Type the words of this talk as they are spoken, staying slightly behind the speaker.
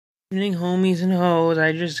Evening, homies and hoes.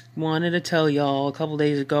 I just wanted to tell y'all a couple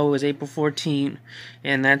days ago it was April 14th,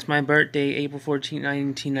 and that's my birthday, April 14th,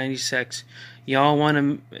 1996. Y'all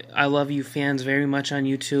I love you fans very much on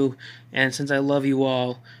YouTube, and since I love you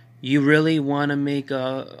all, you really want to make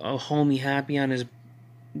a homie happy on his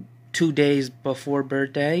 2 days before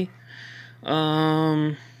birthday?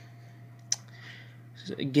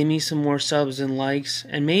 Give me some more subs and likes,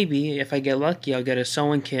 and maybe, if I get lucky, I'll get a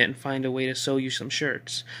sewing kit and find a way to sew you some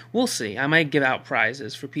shirts. We'll see. I might give out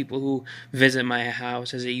prizes for people who visit my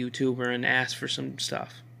house as a YouTuber and ask for some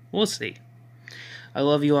stuff. We'll see. I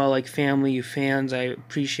love you all like family, you fans. I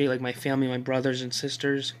appreciate like my family, my brothers and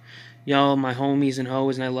sisters. Y'all, my homies and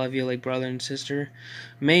hoes, and I love you like brother and sister.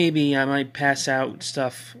 Maybe I might pass out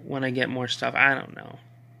stuff when I get more stuff. I don't know.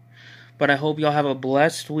 But I hope y'all have a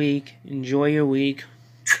blessed week. Enjoy your week.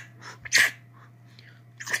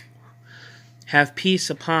 Have peace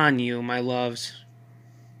upon you, my loves.